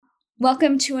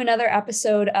Welcome to another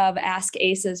episode of Ask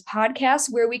Aces podcast,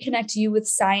 where we connect you with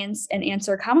science and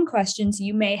answer common questions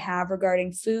you may have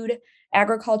regarding food,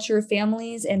 agriculture,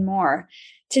 families, and more.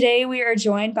 Today, we are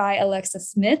joined by Alexa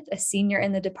Smith, a senior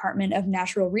in the Department of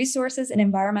Natural Resources and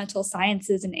Environmental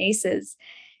Sciences and ACES.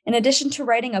 In addition to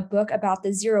writing a book about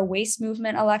the zero waste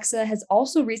movement, Alexa has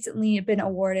also recently been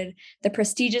awarded the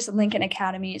prestigious Lincoln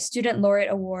Academy Student Laureate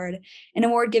Award, an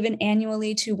award given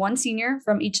annually to one senior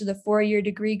from each of the four-year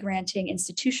degree granting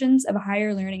institutions of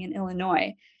higher learning in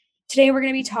Illinois. Today, we're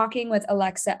going to be talking with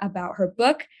Alexa about her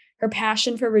book, her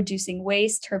passion for reducing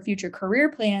waste, her future career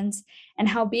plans, and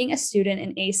how being a student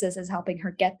in ACES is helping her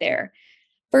get there.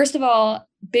 First of all,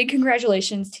 big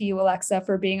congratulations to you, Alexa,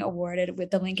 for being awarded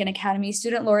with the Lincoln Academy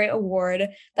Student Laureate Award.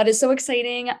 That is so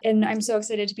exciting, and I'm so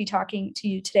excited to be talking to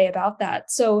you today about that.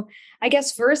 So, I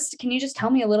guess first, can you just tell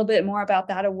me a little bit more about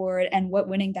that award and what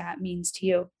winning that means to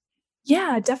you?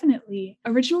 Yeah, definitely.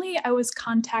 Originally, I was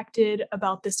contacted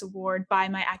about this award by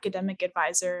my academic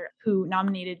advisor who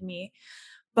nominated me,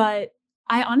 but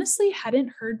I honestly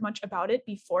hadn't heard much about it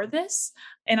before this.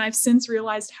 And I've since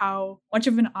realized how much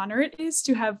of an honor it is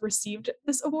to have received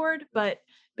this award. But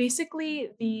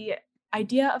basically, the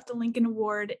idea of the Lincoln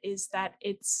Award is that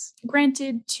it's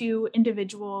granted to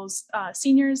individuals,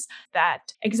 seniors,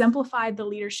 that exemplify the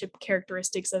leadership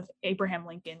characteristics of Abraham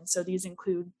Lincoln. So these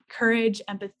include courage,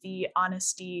 empathy,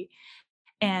 honesty,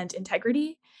 and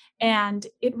integrity. And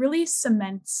it really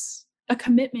cements a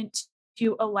commitment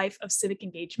to a life of civic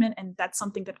engagement. And that's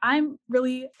something that I'm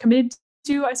really committed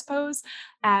to, I suppose,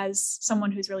 as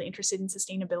someone who's really interested in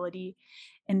sustainability.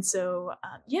 And so,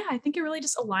 yeah, I think it really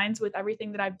just aligns with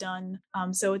everything that I've done.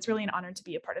 So it's really an honor to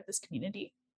be a part of this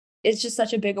community. It's just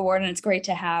such a big award, and it's great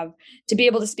to have to be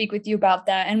able to speak with you about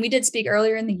that. And we did speak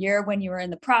earlier in the year when you were in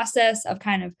the process of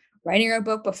kind of writing your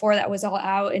book before that was all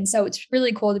out. And so it's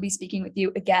really cool to be speaking with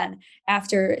you again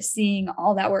after seeing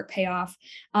all that work pay off.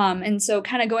 And so,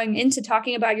 kind of going into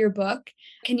talking about your book,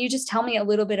 can you just tell me a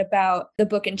little bit about the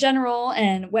book in general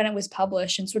and when it was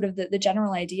published and sort of the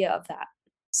general idea of that?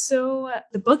 So,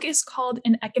 the book is called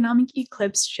An Economic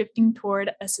Eclipse Shifting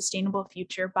Toward a Sustainable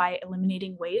Future by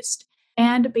Eliminating Waste.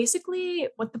 And basically,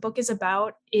 what the book is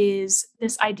about is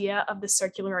this idea of the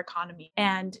circular economy.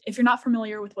 And if you're not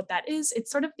familiar with what that is,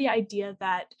 it's sort of the idea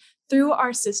that through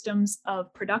our systems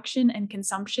of production and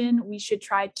consumption, we should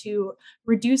try to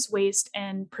reduce waste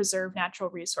and preserve natural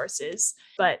resources.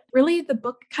 But really, the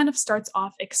book kind of starts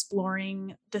off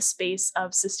exploring the space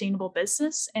of sustainable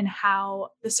business and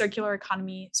how the circular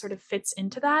economy sort of fits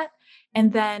into that.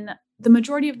 And then the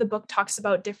majority of the book talks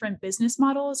about different business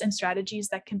models and strategies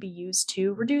that can be used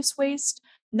to reduce waste,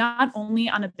 not only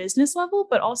on a business level,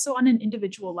 but also on an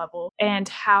individual level, and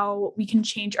how we can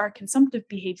change our consumptive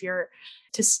behavior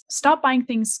to stop buying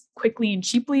things quickly and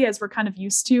cheaply as we're kind of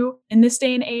used to in this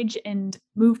day and age and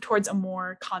move towards a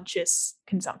more conscious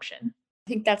consumption. I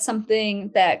think that's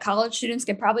something that college students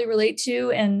can probably relate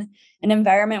to in an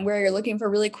environment where you're looking for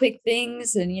really quick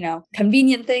things and,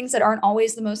 convenient things that aren't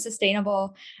always the most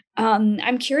sustainable.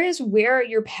 I'm curious where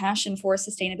your passion for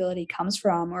sustainability comes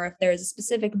from, or if there's a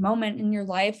specific moment in your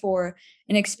life or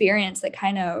an experience that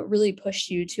kind of really pushed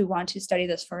you to want to study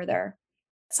this further.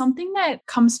 Something that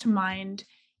comes to mind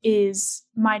is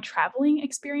my traveling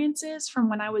experiences from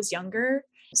when I was younger.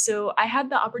 So I had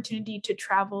the opportunity to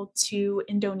travel to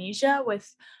Indonesia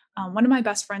with one of my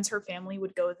best friends. Her family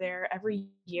would go there every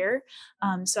year.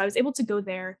 So I was able to go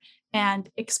there and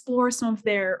explore some of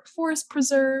their forest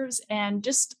preserves and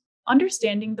just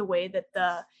understanding the way that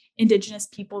the indigenous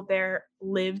people there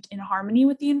lived in harmony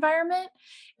with the environment.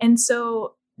 And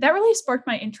so that really sparked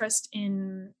my interest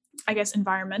in, I guess,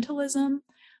 environmentalism.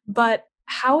 But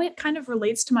how it kind of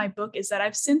relates to my book is that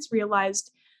I've since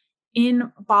realized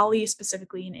in Bali,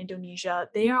 specifically in Indonesia,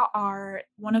 they are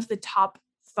one of the top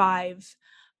five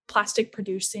plastic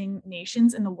producing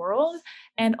nations in the world.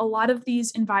 And a lot of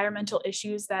these environmental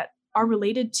issues that are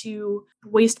related to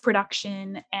waste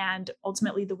production and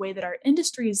ultimately the way that our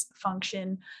industries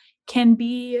function can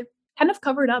be kind of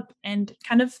covered up, and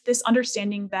kind of this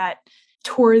understanding that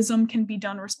tourism can be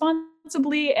done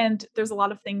responsibly. And there's a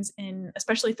lot of things in,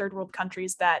 especially third world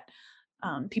countries, that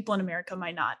people in America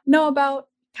might not know about,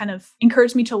 kind of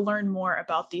encouraged me to learn more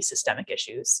about these systemic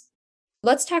issues.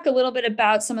 Let's talk a little bit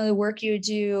about some of the work you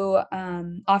do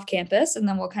off campus, and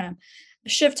then we'll kind of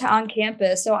shift to on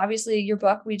campus. So, obviously, your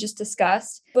book we just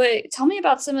discussed, but tell me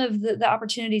about some of the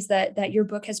opportunities that your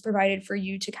book has provided for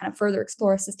you to kind of further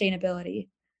explore sustainability.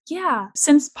 Yeah.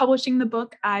 Since publishing the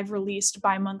book, I've released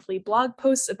bi-monthly blog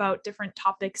posts about different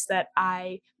topics that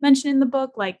I mention in the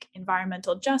book, like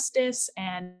environmental justice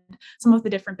and some of the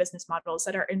different business models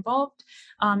that are involved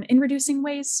in reducing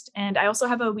waste. And I also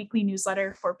have a weekly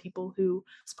newsletter for people who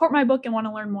support my book and want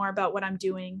to learn more about what I'm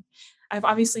doing. I've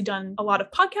obviously done a lot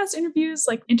of podcast interviews,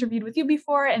 like interviewed with you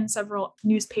before, and several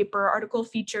newspaper article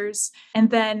features. And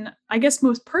then, I guess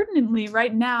most pertinently,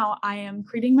 right now, I am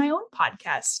creating my own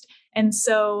podcast. And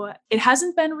so it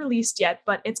hasn't been released yet,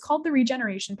 but it's called the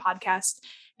Regeneration Podcast.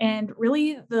 And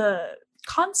really, the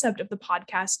concept of the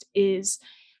podcast is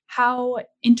how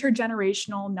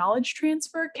intergenerational knowledge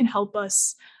transfer can help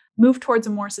us move towards a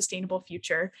more sustainable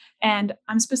future. And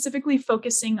I'm specifically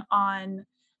focusing on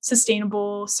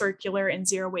sustainable, circular, and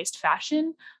zero waste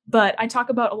fashion. But I talk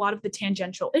about a lot of the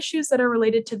tangential issues that are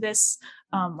related to this,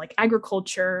 like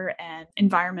agriculture and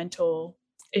environmental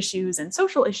issues and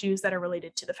social issues that are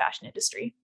related to the fashion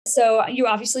industry. So you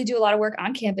obviously do a lot of work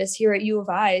on campus here at U of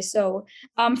I. So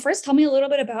first, tell me a little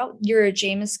bit about your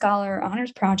James Scholar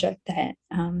Honors Project that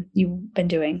you've been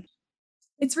doing.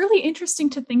 It's really interesting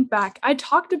to think back. I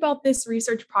talked about this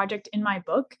research project in my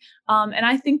book, and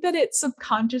I think that it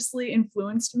subconsciously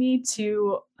influenced me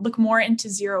to look more into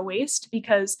zero waste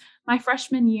because my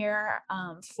freshman year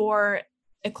for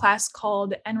a class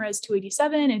called NRES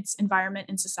 287, it's Environment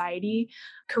and Society.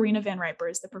 Karina Van Riper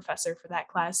is the professor for that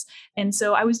class. And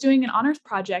so I was doing an honors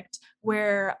project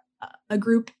where a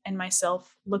group and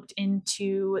myself looked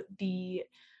into the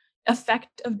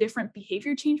effect of different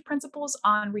behavior change principles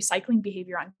on recycling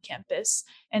behavior on campus.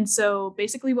 And so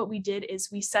basically what we did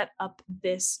is we set up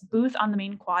this booth on the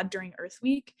main quad during Earth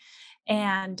Week,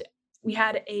 and we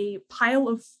had a pile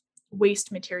of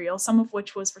waste material, some of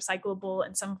which was recyclable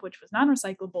and some of which was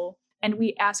non-recyclable. And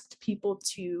we asked people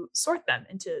to sort them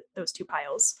into those two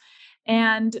piles.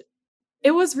 And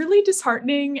it was really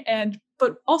disheartening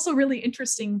but also really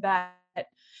interesting that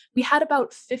we had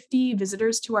about 50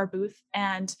 visitors to our booth,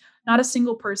 and not a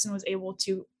single person was able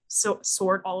to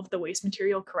sort all of the waste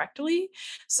material correctly.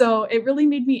 So it really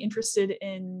made me interested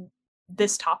in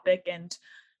this topic and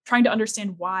trying to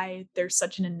understand why there's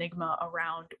such an enigma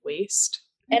around waste.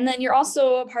 And then you're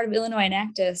also a part of Illinois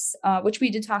Enactus, which we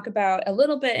did talk about a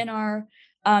little bit in our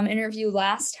interview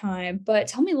last time. But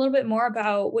tell me a little bit more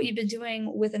about what you've been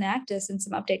doing with Enactus and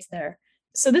some updates there.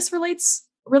 So this relates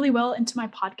really well into my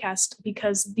podcast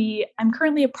because I'm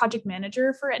currently a project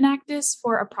manager for Enactus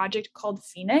for a project called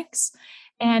Phoenix.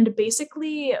 And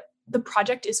basically, the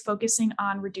project is focusing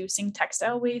on reducing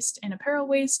textile waste and apparel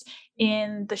waste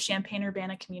in the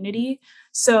Champaign-Urbana community.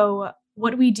 So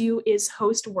what we do is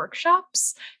host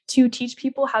workshops to teach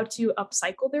people how to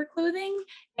upcycle their clothing.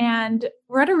 And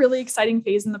we're at a really exciting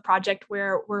phase in the project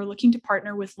where we're looking to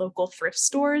partner with local thrift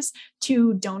stores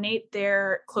to donate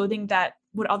their clothing that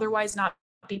would otherwise not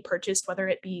be purchased, whether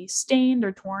it be stained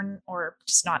or torn or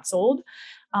just not sold.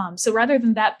 So rather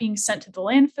than that being sent to the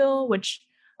landfill, which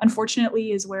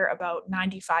unfortunately is where about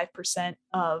 95%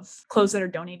 of clothes that are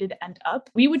donated end up,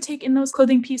 we would take in those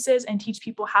clothing pieces and teach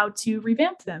people how to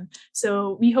revamp them.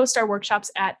 So we host our workshops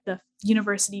at the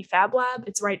University Fab Lab.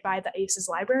 It's right by the ACES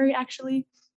library, actually.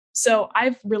 So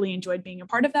I've really enjoyed being a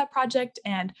part of that project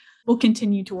and will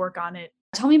continue to work on it.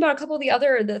 Tell me about a couple of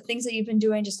the things that you've been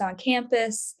doing just on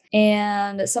campus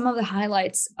and some of the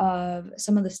highlights of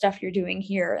some of the stuff you're doing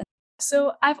here.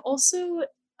 So I've also,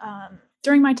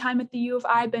 during my time at the U of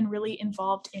I, been really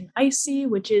involved in ICE,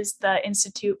 which is the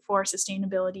Institute for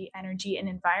Sustainability, Energy, and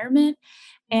Environment.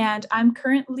 And I'm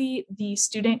currently the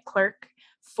student clerk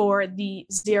for the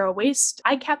Zero Waste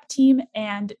ICAP team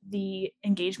and the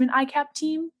Engagement ICAP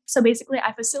team. So basically,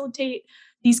 I facilitate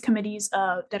these committees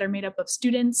that are made up of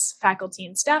students, faculty,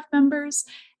 and staff members,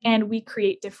 and we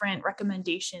create different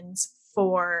recommendations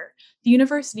for the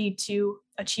university to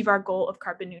achieve our goal of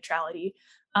carbon neutrality.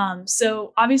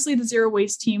 So obviously the Zero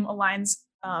Waste team aligns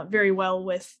very well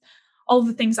with all of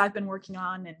the things I've been working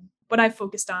on and what I've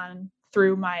focused on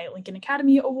through my Lincoln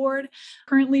Academy Award.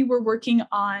 Currently, we're working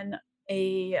on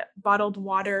a bottled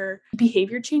water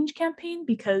behavior change campaign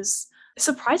because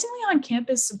surprisingly on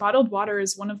campus, bottled water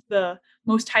is one of the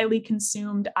most highly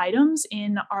consumed items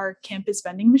in our campus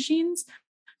vending machines.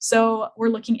 So we're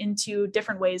looking into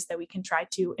different ways that we can try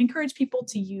to encourage people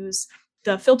to use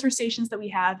the filter stations that we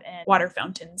have and water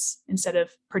fountains instead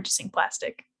of purchasing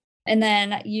plastic. And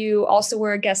then you also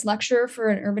were a guest lecturer for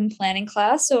an urban planning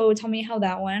class. So tell me how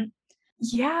that went.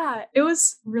 Yeah, it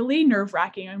was really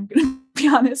nerve-wracking, I'm gonna be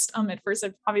honest. At first,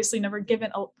 I've obviously never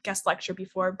given a guest lecture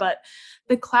before, but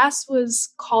the class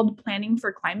was called Planning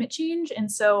for Climate Change,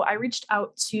 and so I reached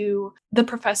out to the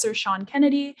professor, Sean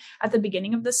Kennedy, at the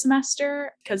beginning of the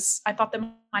semester because I thought that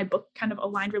my book kind of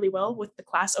aligned really well with the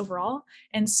class overall,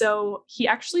 and so he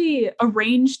actually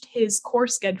arranged his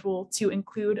course schedule to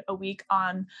include a week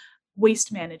on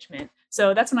waste management.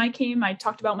 So that's when I came. I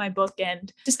talked about my book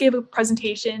and just gave a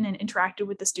presentation and interacted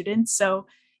with the students. So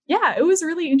yeah, it was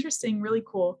really interesting, really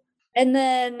cool. And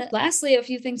then lastly, a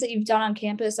few things that you've done on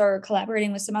campus are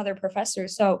collaborating with some other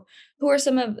professors. So, who are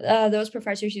some of those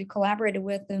professors you collaborated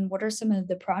with, and what are some of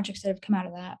the projects that have come out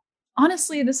of that?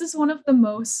 Honestly, this is one of the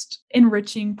most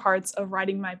enriching parts of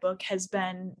writing my book has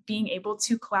been being able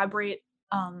to collaborate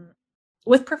um,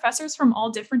 with professors from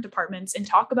all different departments and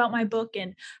talk about my book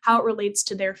and how it relates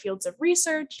to their fields of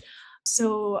research.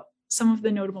 So some of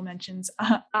the notable mentions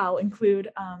I'll include,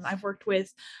 I've worked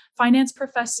with finance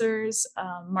professors,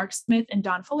 Mark Smith and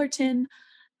Don Fullerton,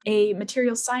 a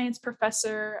material science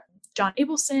professor, John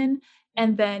Abelson,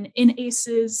 and then in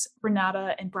ACES,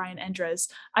 Renata and Brian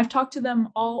Endres. I've talked to them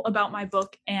all about my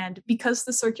book, and because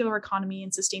the circular economy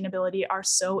and sustainability are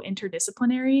so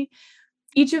interdisciplinary,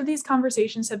 each of these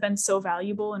conversations have been so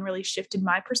valuable and really shifted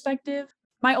my perspective.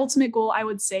 My ultimate goal, I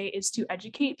would say, is to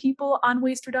educate people on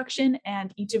waste reduction,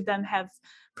 and each of them have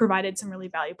provided some really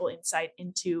valuable insight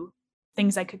into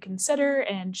things I could consider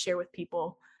and share with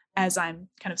people as I'm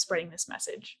kind of spreading this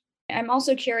message. I'm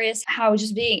also curious how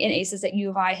just being in ACES at U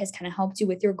of I has kind of helped you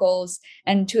with your goals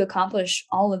and to accomplish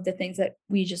all of the things that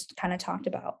we just kind of talked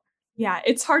about. Yeah,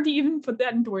 it's hard to even put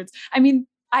that into words. I mean,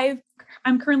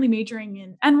 I'm currently majoring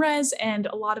in NRES, and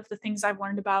a lot of the things I've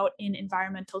learned about in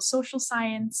environmental social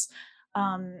science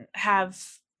have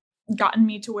gotten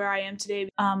me to where I am today.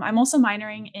 I'm also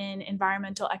minoring in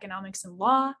environmental economics and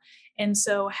law. And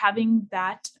so having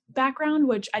that background,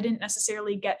 which I didn't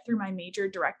necessarily get through my major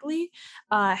directly,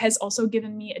 has also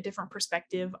given me a different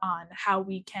perspective on how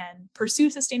we can pursue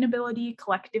sustainability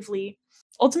collectively.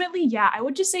 Ultimately, yeah, I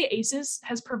would just say ACES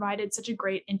has provided such a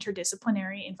great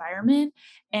interdisciplinary environment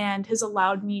and has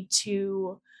allowed me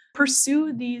to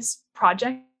pursue these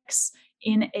projects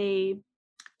in a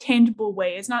tangible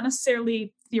way. It's not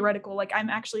necessarily theoretical. Like I'm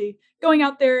actually going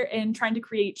out there and trying to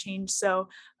create change. So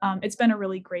it's been a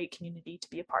really great community to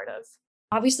be a part of.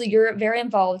 Obviously, you're very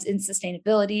involved in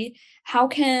sustainability. How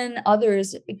can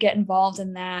others get involved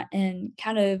in that and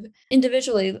kind of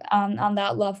individually on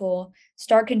that level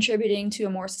start contributing to a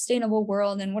more sustainable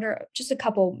world? And what are just a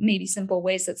couple maybe simple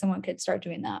ways that someone could start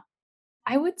doing that?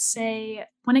 I would say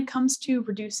when it comes to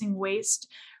reducing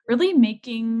waste, really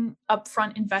making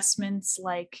upfront investments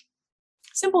like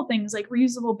simple things like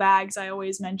reusable bags, I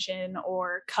always mention,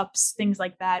 or cups, things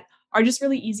like that, are just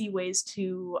really easy ways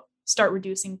to start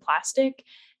reducing plastic.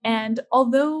 And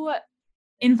although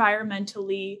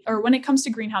environmentally, or when it comes to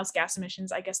greenhouse gas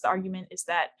emissions, I guess the argument is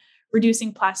that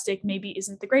reducing plastic maybe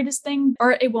isn't the greatest thing,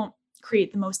 or it won't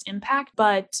create the most impact.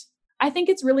 But I think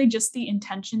it's really just the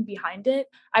intention behind it.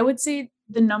 I would say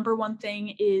the number one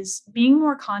thing is being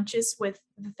more conscious with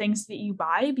the things that you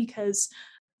buy because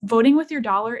voting with your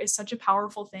dollar is such a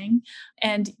powerful thing.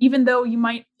 And even though you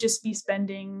might just be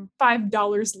spending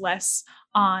 $5 less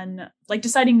on like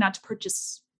deciding not to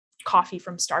purchase coffee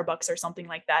from Starbucks or something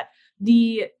like that,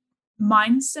 the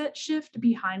mindset shift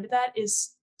behind that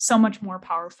is so much more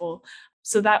powerful.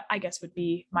 So that I guess would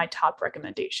be my top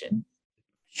recommendation.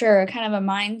 Sure, kind of a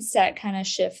mindset kind of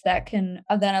shift that can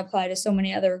then apply to so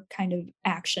many other kind of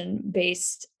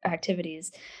action-based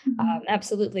activities. Mhm.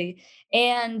 Absolutely.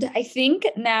 And I think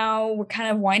now we're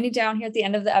kind of winding down here at the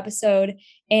end of the episode,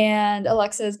 and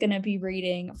Alexa is going to be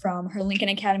reading from her Lincoln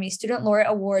Academy Student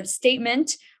Laureate Award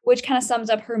statement, which kind of sums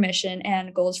up her mission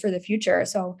and goals for the future.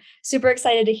 So super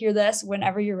excited to hear this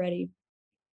whenever you're ready.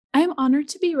 I am honored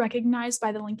to be recognized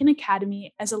by the Lincoln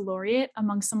Academy as a laureate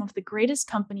among some of the greatest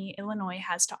company Illinois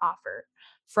has to offer,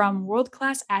 from world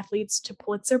class athletes to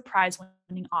Pulitzer Prize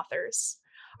winning authors.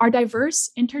 Our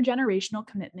diverse, intergenerational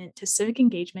commitment to civic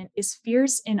engagement is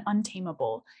fierce and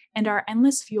untamable, and our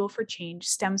endless fuel for change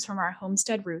stems from our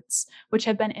homestead roots, which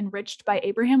have been enriched by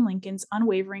Abraham Lincoln's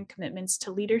unwavering commitments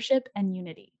to leadership and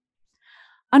unity.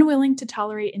 Unwilling to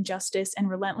tolerate injustice and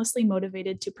relentlessly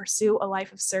motivated to pursue a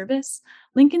life of service,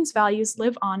 Lincoln's values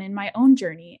live on in my own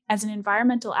journey as an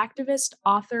environmental activist,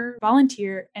 author,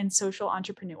 volunteer, and social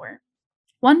entrepreneur.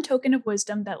 One token of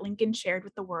wisdom that Lincoln shared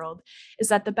with the world is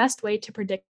that the best way to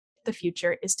predict the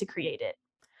future is to create it.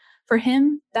 For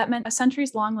him, that meant a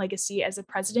centuries long legacy as a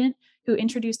president who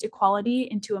introduced equality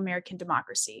into American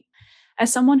democracy.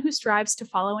 As someone who strives to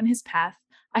follow in his path,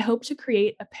 I hope to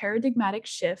create a paradigmatic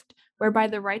shift whereby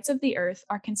the rights of the earth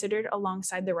are considered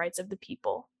alongside the rights of the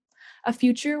people. A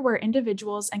future where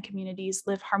individuals and communities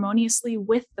live harmoniously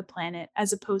with the planet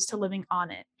as opposed to living on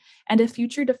it, and a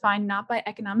future defined not by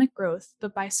economic growth,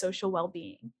 but by social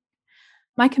well-being.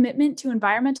 My commitment to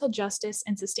environmental justice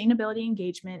and sustainability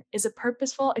engagement is a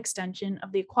purposeful extension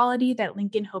of the equality that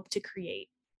Lincoln hoped to create.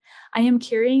 I am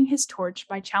carrying his torch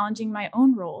by challenging my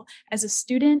own role as a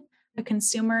student, a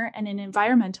consumer, and an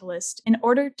environmentalist in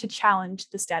order to challenge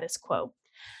the status quo.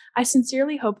 I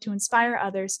sincerely hope to inspire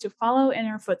others to follow in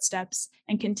our footsteps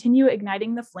and continue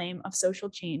igniting the flame of social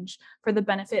change for the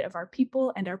benefit of our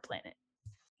people and our planet.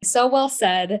 So well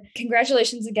said.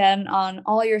 Congratulations again on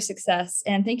all your success.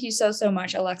 And thank you so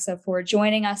much, Alexa, for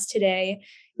joining us today.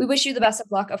 We wish you the best of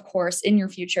luck, of course, in your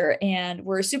future. And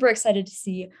we're super excited to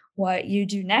see what you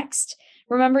do next.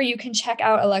 Remember, you can check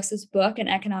out Alexa's book, An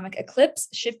Economic Eclipse,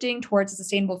 Shifting Towards a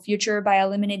Sustainable Future by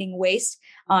Eliminating Waste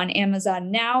on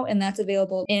Amazon now. And that's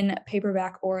available in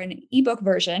paperback or an ebook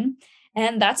version.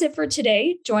 And that's it for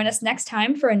today. Join us next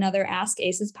time for another Ask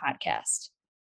Aces podcast.